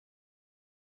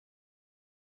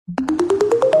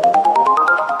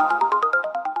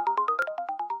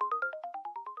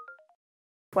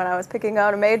When I was picking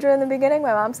out a major in the beginning,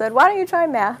 my mom said, "Why don't you try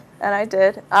math?" And I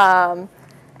did.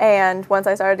 And once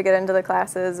I started to get into the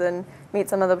classes and meet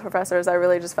some of the professors, I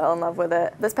really just fell in love with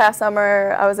it. This past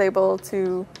summer, I was able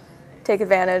to take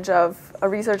advantage of a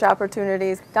research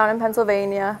opportunity down in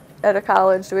Pennsylvania at a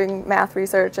college doing math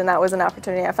research, and that was an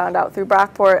opportunity I found out through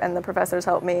Brockport, and the professors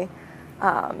helped me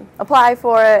apply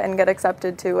for it and get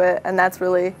accepted to it, and that's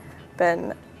really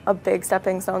been a big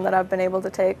stepping stone that I've been able to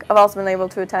take. I've also been able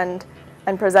to attend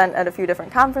and present at a few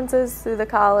different conferences through the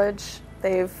college.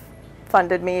 They've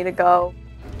funded me to go.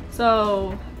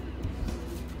 So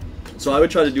I would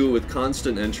try to do it with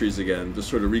constant entries again, just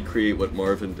sort of recreate what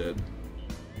Marvin did.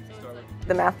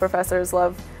 The math professors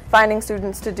love finding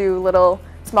students to do little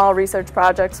small research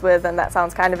projects with, and that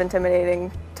sounds kind of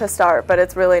intimidating to start, but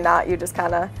it's really not. You just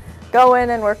kind of go in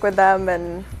and work with them,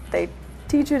 and they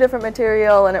teach you different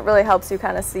material, and it really helps you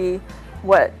kind of see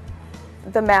what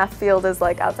the math field is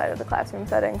like outside of the classroom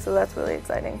setting, so that's really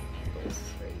exciting.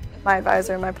 My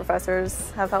advisor and my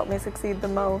professors have helped me succeed the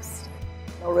most.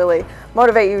 They'll really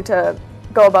motivate you to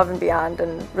go above and beyond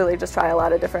and really just try a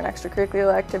lot of different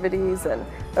extracurricular activities, and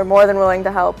they're more than willing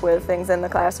to help with things in the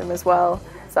classroom as well.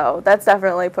 So that's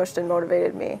definitely pushed and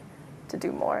motivated me to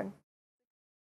do more.